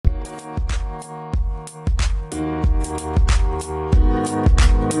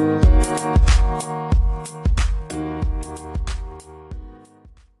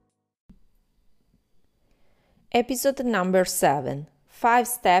Episode number 7: 5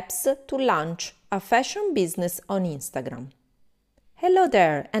 steps to launch a fashion business on Instagram. Hello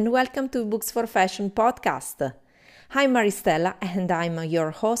there and welcome to Books for Fashion podcast. I'm Maristella and I'm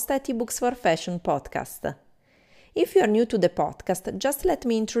your host at eBooks for Fashion podcast. If you are new to the podcast, just let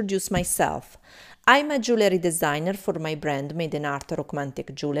me introduce myself. I'm a jewelry designer for my brand Made in Art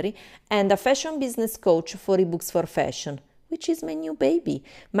Romantic Jewelry and a fashion business coach for eBooks for Fashion, which is my new baby.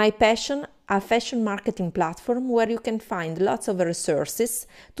 My passion, a fashion marketing platform where you can find lots of resources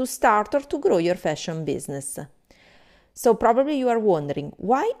to start or to grow your fashion business. So probably you are wondering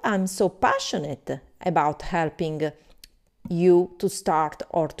why I'm so passionate about helping you to start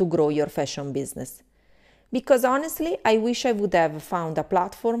or to grow your fashion business. Because honestly, I wish I would have found a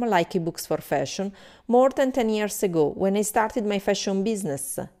platform like eBooks for Fashion more than 10 years ago when I started my fashion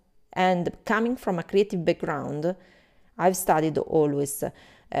business. And coming from a creative background, I've studied always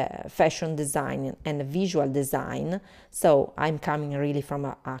fashion design and visual design, so I'm coming really from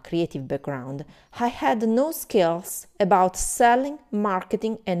a creative background. I had no skills about selling,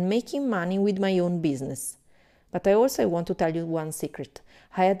 marketing, and making money with my own business. But I also want to tell you one secret.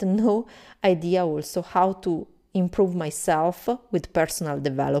 I had no idea also how to improve myself with personal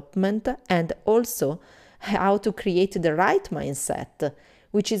development and also how to create the right mindset,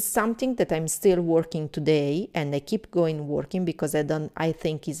 which is something that I'm still working today, and I keep going working because I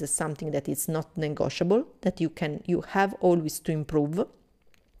think is something that is not negotiable, that you have always to improve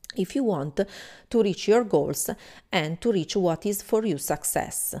if you want to reach your goals and to reach what is for you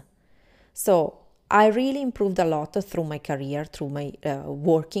success. So I really improved a lot through my career, through my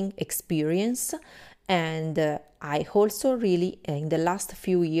working experience, and I also really, in the last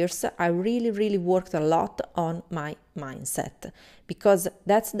few years, I really worked a lot on my mindset, because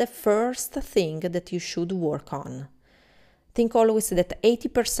that's the first thing that you should work on. Think always that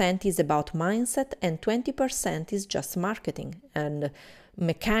 80% is about mindset and 20% is just marketing and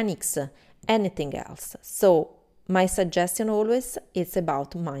mechanics, anything else. So my suggestion always is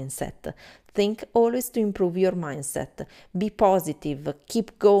about mindset. Think always to improve your mindset. Be positive,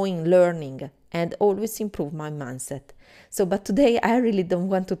 keep going, learning, and always improve my mindset. So, but today I really don't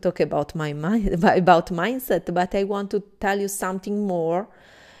want to talk about about mindset, but I want to tell you something more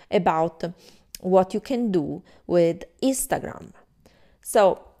about what you can do with Instagram.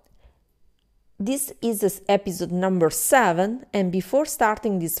 So, this is episode number 7, and before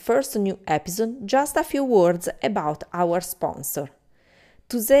starting this first new episode, just a few words about our sponsor.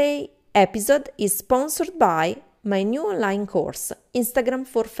 Today's episode is sponsored by my new online course, Instagram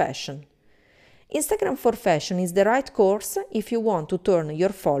for Fashion. Instagram for Fashion is the right course if you want to turn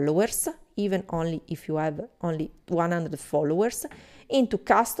your followers, even only if you have only 100 followers, into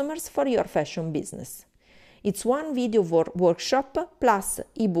customers for your fashion business. It's one video workshop plus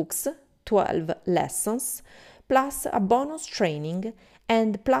ebooks, 12 lessons, plus a bonus training,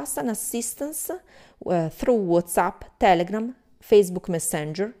 and plus an assistance through WhatsApp, Telegram, Facebook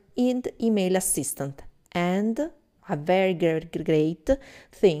Messenger, and email assistant. And a very great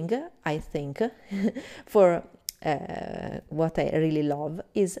thing, I think, for what I really love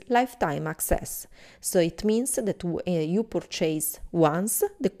is lifetime access. So it means that you purchase once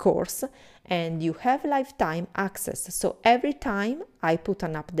the course and you have lifetime access. So every time I put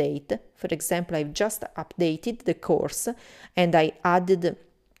an update, for example, I've just updated the course and I added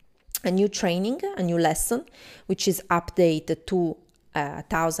a new training, a new lesson, which is updated to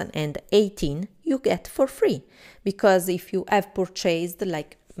 2018, you get for free. Because if you have purchased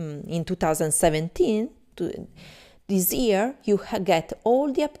like in 2017, this year, you get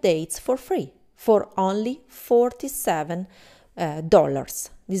all the updates for free for only $47.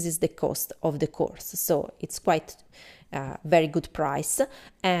 This is the cost of the course. So it's quite very good price,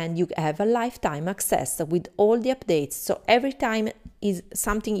 and you have a lifetime access with all the updates. So every time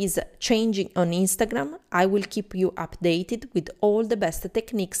something is changing on Instagram, I will keep you updated with all the best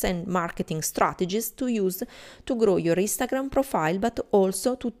techniques and marketing strategies to use to grow your Instagram profile, but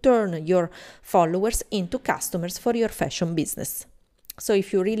also to turn your followers into customers for your fashion business. So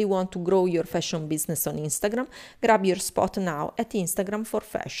if you really want to grow your fashion business on Instagram, grab your spot now at Instagram for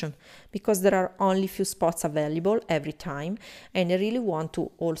Fashion, because there are only few spots available every time, and I really want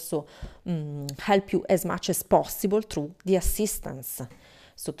to also help you as much as possible through the assistance.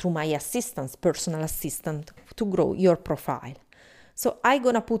 So through my assistance, personal assistant, to grow your profile. So I'm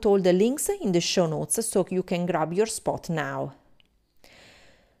gonna put all the links in the show notes so you can grab your spot now.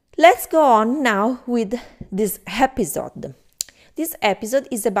 Let's go on now with this episode. This episode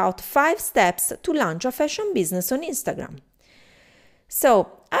is about 5 steps to launch a fashion business on Instagram. So,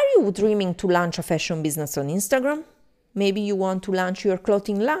 are you dreaming to launch a fashion business on Instagram? Maybe you want to launch your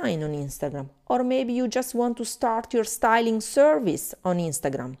clothing line on Instagram, or maybe you just want to start your styling service on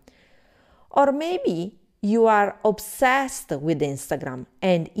Instagram. Or maybe you are obsessed with Instagram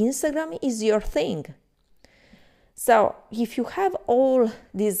and Instagram is your thing. So if you have all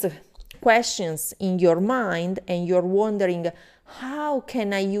these questions in your mind and you're wondering, how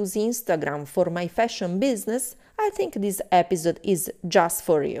can I use Instagram for my fashion business? I think this episode is just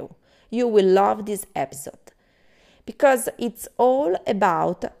for you. You will love this episode because it's all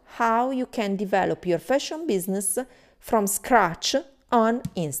about how you can develop your fashion business from scratch on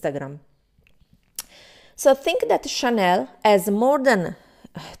Instagram. So think that Chanel has more than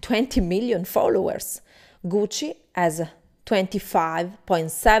 20 million followers. Gucci has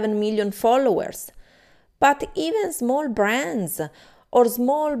 25.7 million followers. But even small brands or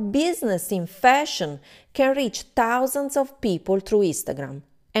small business in fashion can reach thousands of people through Instagram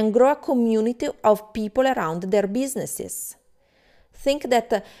and grow a community of people around their businesses. Think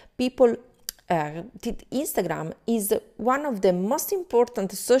that Instagram is one of the most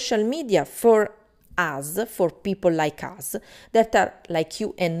important social media for us, for people like us, that are like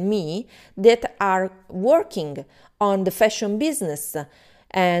you and me, that are working on the fashion business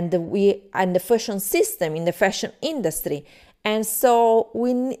and the fashion system in the fashion industry. And so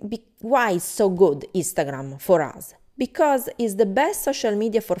why is so good Instagram for us? Because it's the best social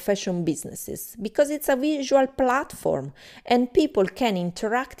media for fashion businesses, because it's a visual platform and people can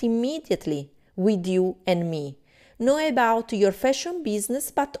interact immediately with you and me. Know about your fashion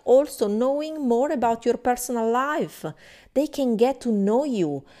business, but also knowing more about your personal life. They can get to know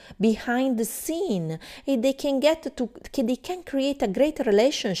you behind the scene. They can create a great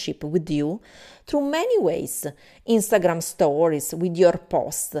relationship with you through many ways. Instagram stories, with your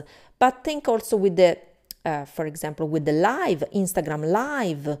posts, but think also with the for example, with the live, Instagram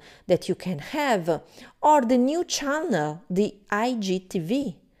live that you can have, or the new channel, the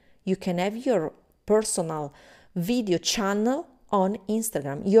IGTV. You can have your personal video channel on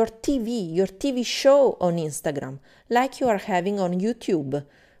Instagram, your TV show on Instagram, like you are having on YouTube.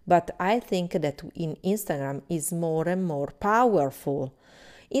 But I think that in Instagram is more and more powerful.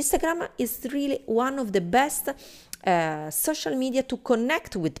 Instagram is really one of the best social media to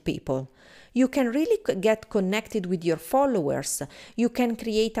connect with people. You can really get connected with your followers. You can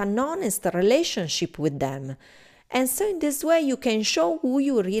create an honest relationship with them. And so in this way, you can show who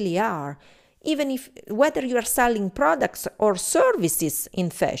you really are. Even if whether you are selling products or services in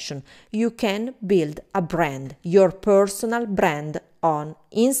fashion, you can build a brand, your personal brand on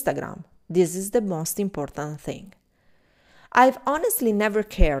Instagram. This is the most important thing. I've honestly never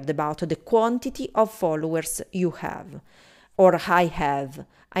cared about the quantity of followers you have or I have.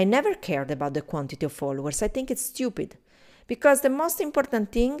 I never cared about the quantity of followers. I think it's stupid because the most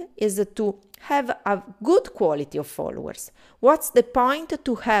important thing is to have a good quality of followers. What's the point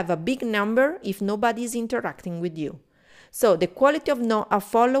to have a big number if nobody is interacting with you? So the quality of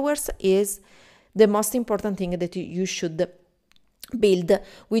followers is the most important thing that you should build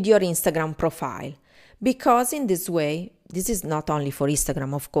with your Instagram profile. Because in this way, this is not only for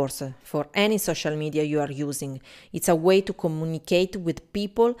Instagram, of course, for any social media you are using. It's a way to communicate with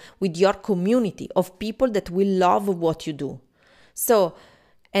people, with your community of people that will love what you do. So,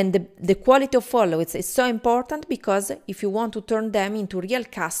 and the quality of followers is so important because if you want to turn them into real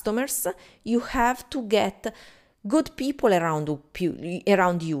customers, you have to get good people around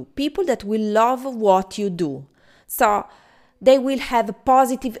you, people that will love what you do. So they will have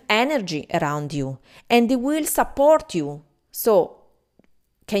positive energy around you and they will support you. So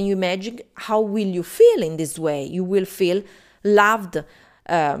can you imagine how will you feel in this way? You will feel loved.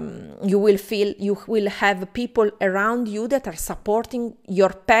 You will have people around you that are supporting your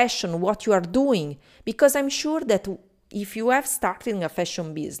passion, what you are doing. Because I'm sure that if you have started a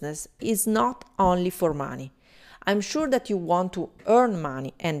fashion business, it's not only for money. I'm sure that you want to earn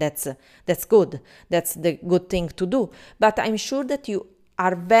money, and that's good. That's the good thing to do. But I'm sure that you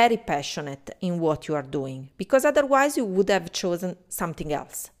are very passionate in what you are doing, because otherwise you would have chosen something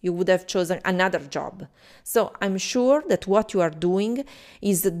else. You would have chosen another job. So I'm sure that what you are doing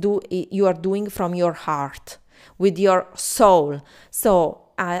you are doing from your heart, with your soul. So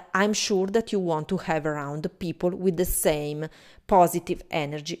I'm sure that you want to have around people with the same positive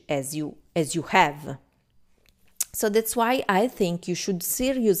energy as you have. So that's why I think you should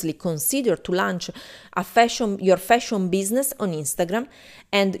seriously consider to launch your fashion business on Instagram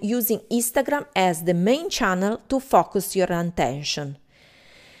and using Instagram as the main channel to focus your attention.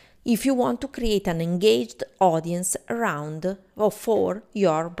 If you want to create an engaged audience around or for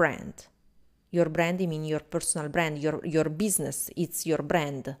your brand. Your brand, I mean your personal brand, your business, it's your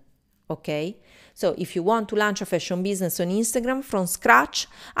brand. okay? So if you want to launch a fashion business on Instagram from scratch,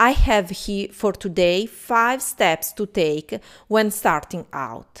 I have here for today 5 steps to take when starting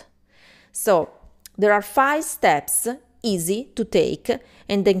out. So there are 5 steps easy to take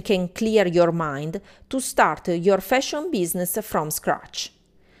and then can clear your mind to start your fashion business from scratch.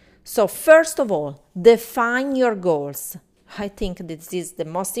 So first of all, define your goals. I think this is the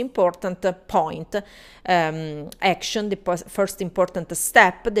most important point, action, the first important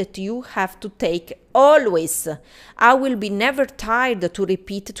step that you have to take always. I will be never tired to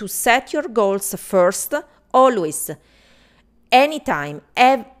repeat to set your goals first, always, anytime,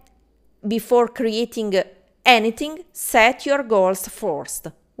 before creating anything, set your goals first.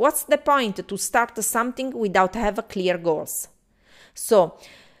 What's the point to start something without have clear goals? So,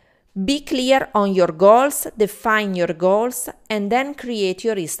 be clear on your goals, define your goals, and then create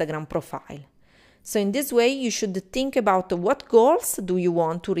your Instagram profile. So in this way, you should think about what goals do you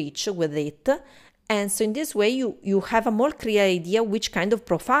want to reach with it. And so in this way, you have a more clear idea which kind of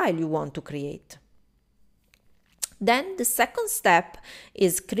profile you want to create. Then the second step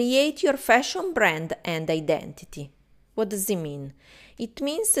is create your fashion brand and identity. What does it mean? It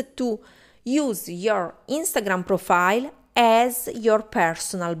means to use your Instagram profile as your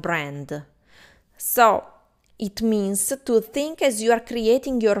personal brand. So it means to think as you are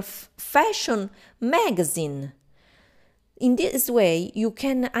creating your fashion magazine. In this way, you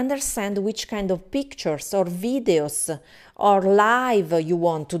can understand which kind of pictures or videos or live you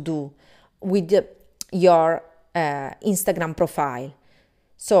want to do with your Instagram profile.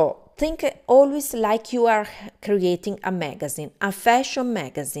 So think always like you are creating a magazine, a fashion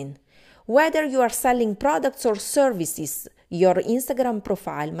magazine. Whether you are selling products or services, your Instagram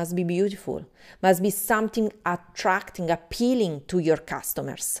profile must be beautiful, must be something attracting, appealing to your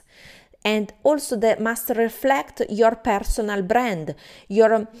customers. And also that must reflect your personal brand,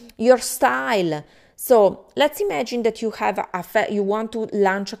 your style. So let's imagine that you want to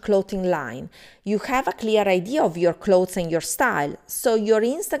launch a clothing line. You have a clear idea of your clothes and your style. So your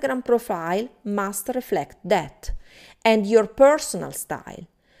Instagram profile must reflect that and your personal style.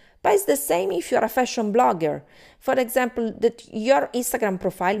 But it's the same if you're a fashion blogger. For example, that your Instagram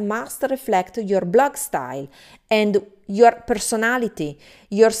profile must reflect your blog style and your personality,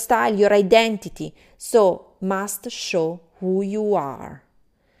 your style, your identity. So must show who you are.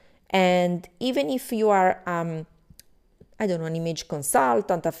 And even if you are, an image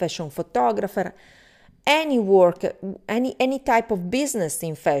consultant, a fashion photographer, any work, any type of business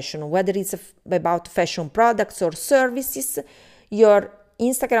in fashion, whether it's about fashion products or services, your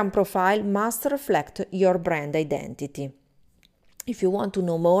Instagram profile must reflect your brand identity. If you want to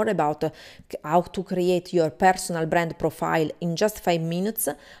know more about how to create your personal brand profile in just 5 minutes,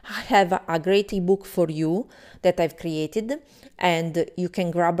 I have a great ebook for you that I've created, and you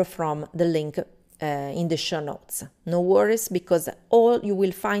can grab from the link in the show notes. No worries, because you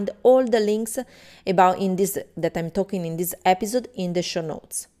will find all the links about in this that I'm talking in this episode in the show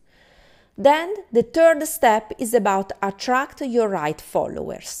notes. Then the third step is about attract your right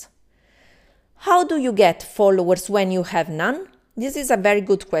followers. How do you get followers when you have none? This is a very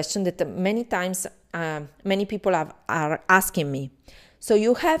good question that many times many people are asking me. So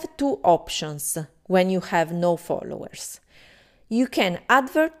you have 2 options when you have no followers. You can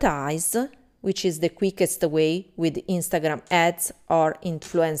advertise, which is the quickest way with Instagram ads or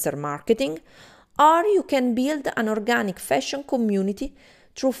influencer marketing, or you can build an organic fashion community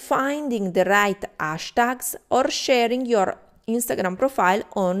through finding the right hashtags or sharing your Instagram profile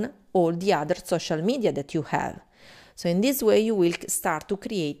on all the other social media that you have. So in this way, you will start to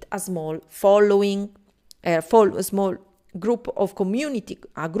create a small following, a small group of community,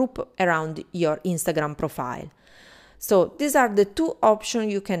 a group around your Instagram profile. So these are the 2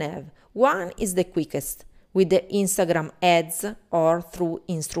 options you can have. One is the quickest with the Instagram ads or through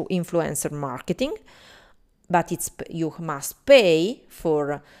influencer marketing. But you must pay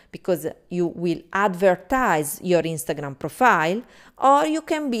for, because you will advertise your Instagram profile, or you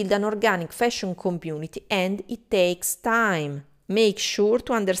can build an organic fashion community, and it takes time. Make sure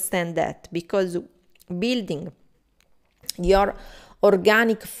to understand that, because building your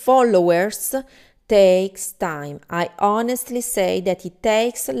organic followers takes time. I honestly say that it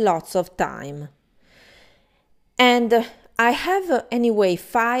takes lots of time. And I have anyway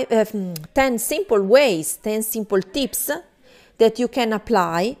 10 simple ways, 10 simple tips that you can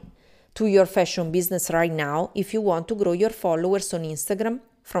apply to your fashion business right now if you want to grow your followers on Instagram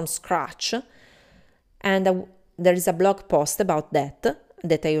from scratch. And there is a blog post about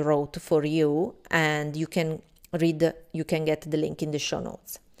that I wrote for you, and you can get the link in the show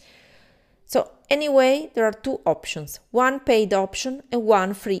notes. So anyway, there are two options, one paid option and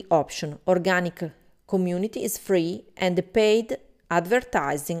one free option. Organic community is free and the paid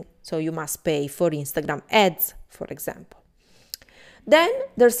advertising, so you must pay for Instagram ads, for example. Then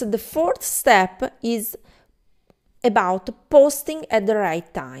there's the fourth step is about posting at the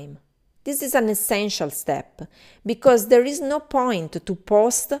right time. This is an essential step because there is no point to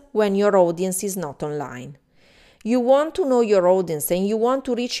post when your audience is not online. You want to know your audience and you want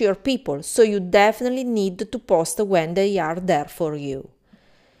to reach your people, so you definitely need to post when they are there for you.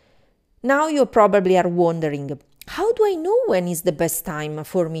 Now you probably are wondering, how do I know when is the best time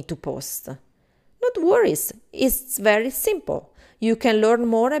for me to post? Not worries, it's very simple. You can learn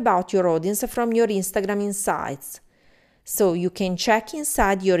more about your audience from your Instagram Insights. So you can check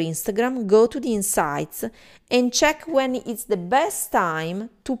inside your Instagram, go to the Insights and check when it's the best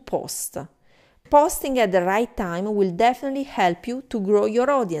time to post. Posting at the right time will definitely help you to grow your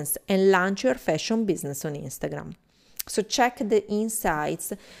audience and launch your fashion business on Instagram. So check the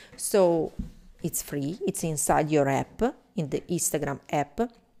Insights. So it's free, it's inside your app, in the Instagram app.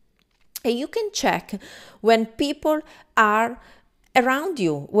 And you can check when people are around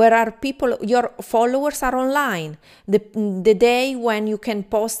you, where are people, your followers are online, the day when you can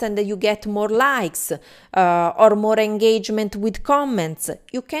post and you get more likes or more engagement with comments,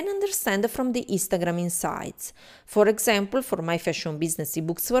 you can understand from the Instagram Insights. For example, for my fashion business,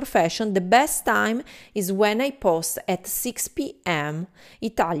 eBooks for Fashion, the best time is when I post at 6 p.m.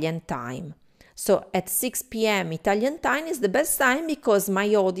 Italian time. So at 6 p.m. Italian time is the best time because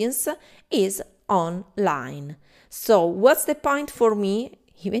my audience is online. So what's the point for me,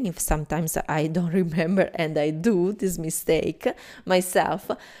 even if sometimes I don't remember and I do this mistake myself,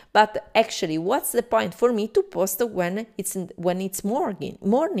 but actually what's the point for me to post when it's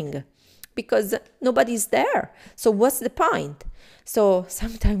morning? Because nobody's there. So what's the point? So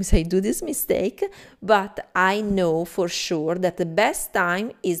sometimes I do this mistake, but I know for sure that the best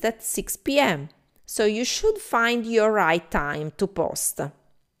time is at 6 p.m. So you should find your right time to post.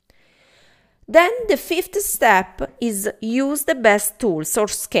 Then the fifth step is use the best tools or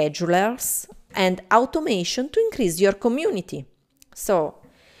schedulers and automation to increase your community. So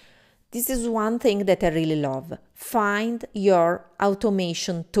this is one thing that I really love. Find your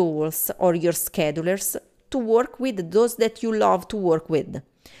automation tools or your schedulers to work with, those that you love to work with.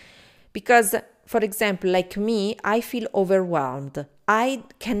 Because, for example, like me, I feel overwhelmed. I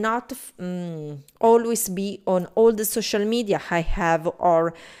cannot always be on all the social media I have,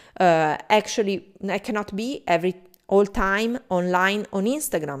 or actually I cannot be all time online on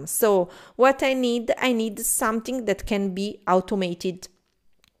Instagram. So what I need something that can be automated.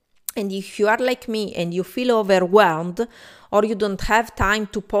 And if you are like me and you feel overwhelmed or you don't have time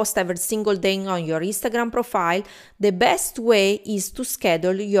to post every single day on your Instagram profile, the best way is to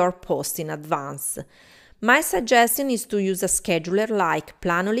schedule your post in advance. My suggestion is to use a scheduler like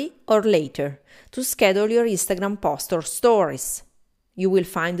Planoly or Later to schedule your Instagram post or stories. You will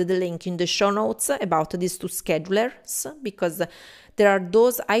find the link in the show notes about these two schedulers because there are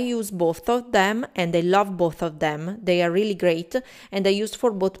those, I use both of them and I love both of them. They are really great and I use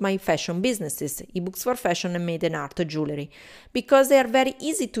for both my fashion businesses, eBooks for Fashion and Made in Art Jewelry, because they are very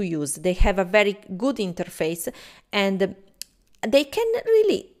easy to use. They have a very good interface and they can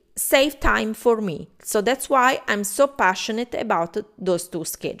really save time for me. So that's why I'm so passionate about those two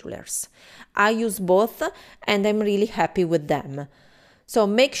schedulers. I use both and I'm really happy with them. So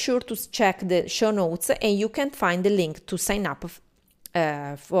make sure to check the show notes and you can find the link to sign up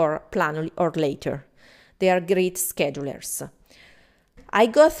for Planoly or Later. They are great schedulers. I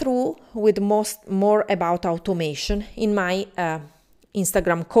go through with more about automation in my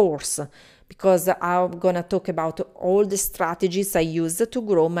Instagram course, because I'm gonna talk about all the strategies I use to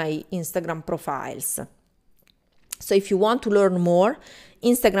grow my Instagram profiles. So if you want to learn more,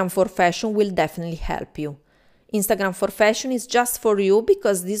 Instagram for Fashion will definitely help you. Instagram for Fashion is just for you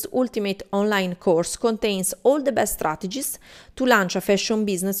because this ultimate online course contains all the best strategies to launch a fashion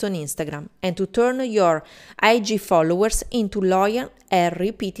business on Instagram and to turn your IG followers into loyal and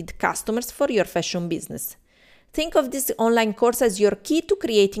repeated customers for your fashion business. Think of this online course as your key to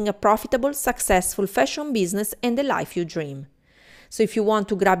creating a profitable, successful fashion business and the life you dream. So if you want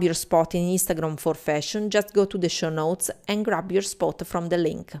to grab your spot in Instagram for Fashion, just go to the show notes and grab your spot from the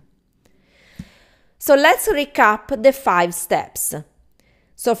link. So let's recap the 5 steps.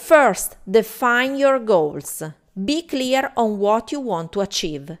 So first, define your goals. Be clear on what you want to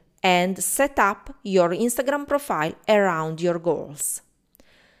achieve and set up your Instagram profile around your goals.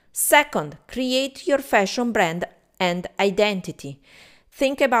 Second, create your fashion brand and identity.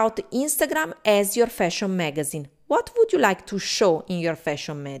 Think about Instagram as your fashion magazine. What would you like to show in your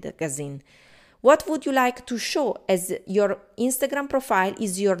fashion magazine? What would you like to show as your Instagram profile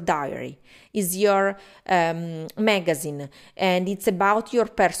is your diary, is your magazine, and it's about your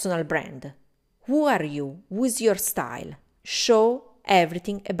personal brand? Who are you? Who is your style? Show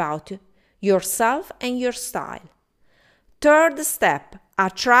everything about yourself and your style. Third step,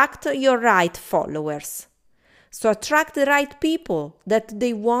 attract your right followers. So attract the right people that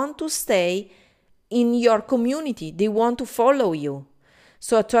they want to stay in your community. They want to follow you.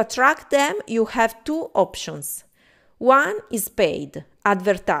 So to attract them, you have two options. One is paid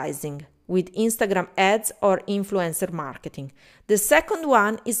advertising with Instagram ads or influencer marketing. The second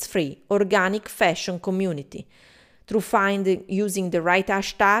one is free, organic fashion community, through using the right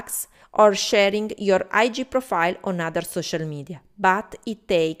hashtags or sharing your IG profile on other social media. But it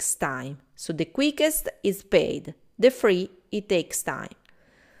takes time. So the quickest is paid. The free, it takes time.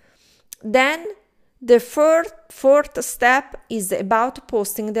 Then the fourth step is about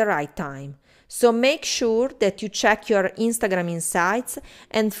posting the right time. So make sure that you check your Instagram insights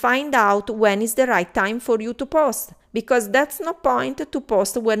and find out when is the right time for you to post, because that's no point to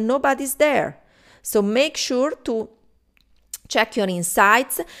post when nobody's there. So make sure to check your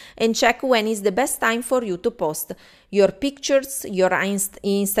insights and check when is the best time for you to post your pictures, your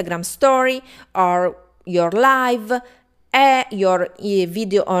Instagram story, or your live, your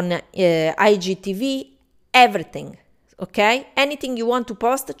video on IGTV, everything. Okay? Anything you want to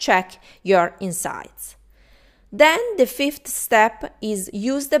post, check your insights. Then the fifth step is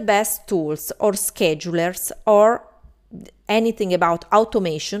use the best tools or schedulers or anything about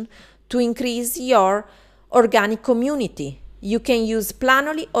automation to increase your organic community. You can use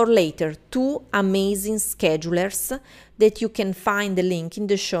Planoly or Later, two amazing schedulers that you can find the link in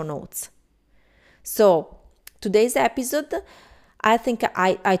the show notes. So today's episode, I think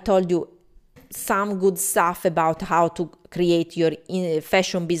I told you some good stuff about how to create your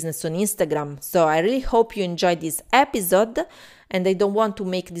fashion business on Instagram. So I really hope you enjoyed this episode, and I don't want to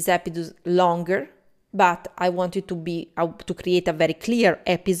make this episode longer, but I wanted to create a very clear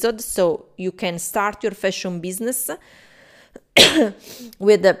episode so you can start your fashion business in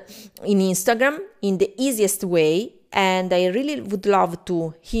Instagram in the easiest way. And I really would love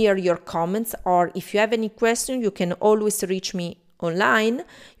to hear your comments, or if you have any question, you can always reach me online.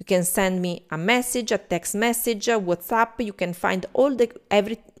 You can send me a message, a text message, a WhatsApp. You can find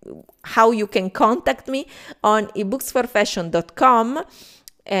how you can contact me on ebooksforfashion.com.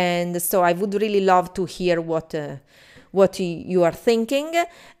 And so I would really love to hear what you are thinking,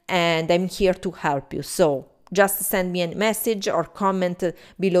 and I'm here to help you. So just send me a message or comment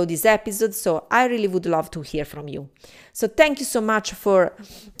below this episode. So I really would love to hear from you. So thank you so much for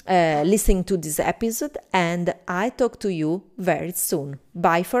listening to this episode, and I talk to you very soon.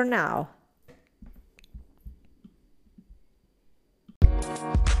 Bye for now.